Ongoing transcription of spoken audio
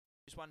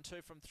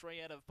1-2 from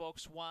 3 out of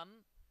box 1,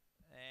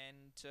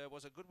 and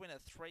was a good winner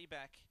 3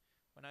 back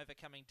when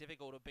overcoming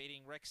difficult of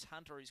beating Rex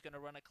Hunter. He's going to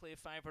run a clear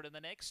favourite in the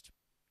next.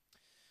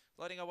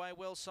 Loading away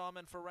well,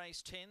 Simon, for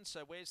race 10.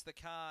 So where's the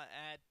car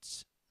at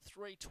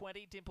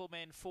 320,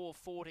 Dimpleman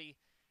 440,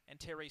 and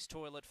Terry's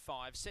Toilet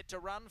 5. Set to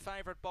run,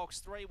 favourite box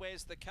 3.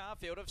 Where's the car?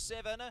 Field of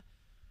 7.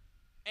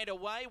 And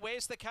away,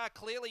 where's the car?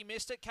 Clearly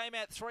missed it. Came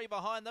out 3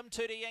 behind them.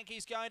 Two to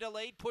Yankees going to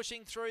lead.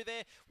 Pushing through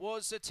there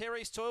was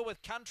Terry's Toil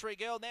with Country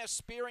Girl. Now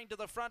spearing to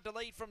the front to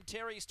lead from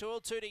Terry's Toil.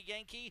 2 to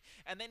Yankee.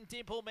 And then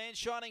Dimple Man,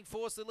 Shining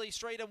Force, Lily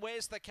Street. And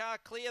where's the car?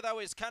 Clear though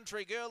is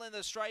Country Girl in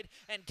the straight.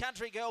 And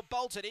Country Girl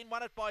bolted in.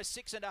 Won it by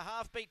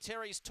 6.5. Beat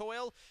Terry's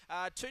Toil.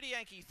 2 to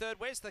Yankee third.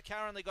 Where's the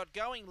car? Only got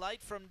going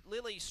late from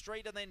Lily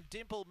Street. And then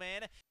Dimple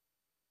Man.